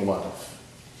self-giving love.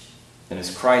 And as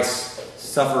Christ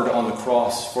suffered on the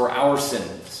cross for our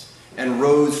sins and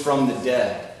rose from the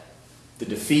dead to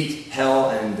defeat hell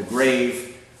and the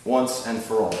grave once and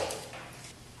for all,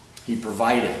 He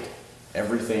provided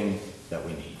everything that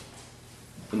we need.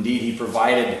 Indeed, He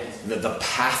provided the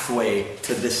pathway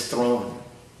to this throne.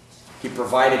 He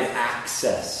provided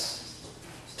access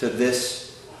to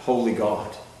this holy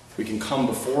God. We can come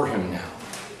before Him now,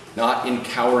 not in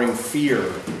cowering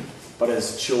fear, but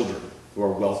as children who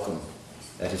are welcome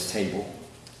at His table.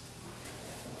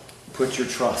 Put your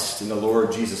trust in the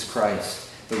Lord Jesus Christ,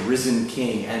 the risen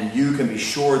King, and you can be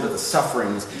sure that the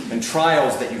sufferings and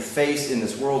trials that you face in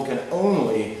this world can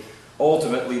only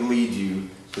ultimately lead you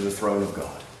to the throne of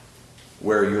God,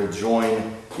 where you'll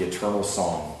join the eternal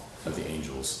song of the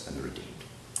angels and the redeemed.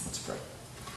 Let's pray.